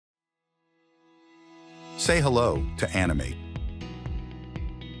Say hello to ANIMATE.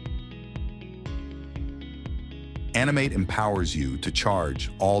 ANIMATE empowers you to charge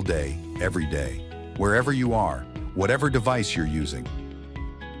all day, every day, wherever you are, whatever device you're using.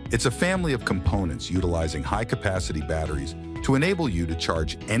 It's a family of components utilizing high-capacity batteries to enable you to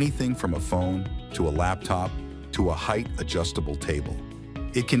charge anything from a phone to a laptop to a height-adjustable table.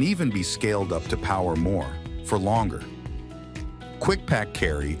 It can even be scaled up to power more for longer. Quick Pack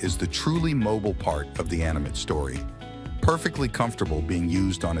Carry is the truly mobile part of the ANIMATE story, perfectly comfortable being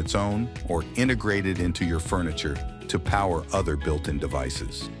used on its own or integrated into your furniture to power other built-in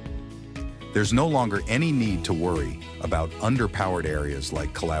devices. There's no longer any need to worry about underpowered areas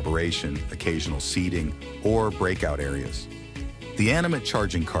like collaboration, occasional seating, or breakout areas. The ANIMATE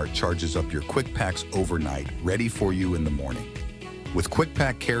charging cart charges up your Quick Packs overnight, ready for you in the morning. With Quick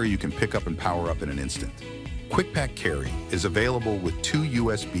Pack Carry, you can pick up and power up in an instant. Quick Pack Carry is available with 2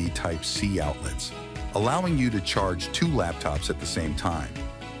 USB Type-C outlets, allowing you to charge 2 laptops at the same time,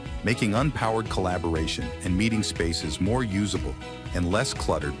 making unpowered collaboration and meeting spaces more usable and less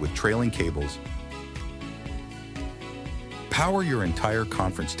cluttered with trailing cables. Power your entire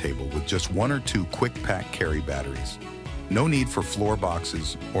conference table with just 1 or 2 Quick Pack Carry batteries. No need for floor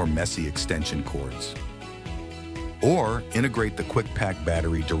boxes or messy extension cords. Or integrate the Quick Pack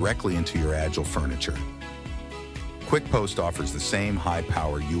battery directly into your Agile furniture. QuickPost offers the same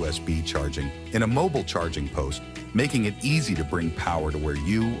high-power USB charging in a mobile charging post, making it easy to bring power to where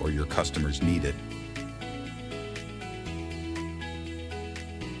you or your customers need it.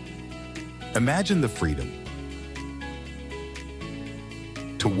 Imagine the freedom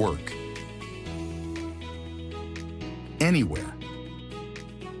to work anywhere.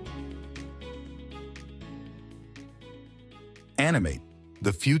 ANIMATE,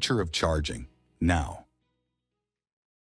 the future of charging, now.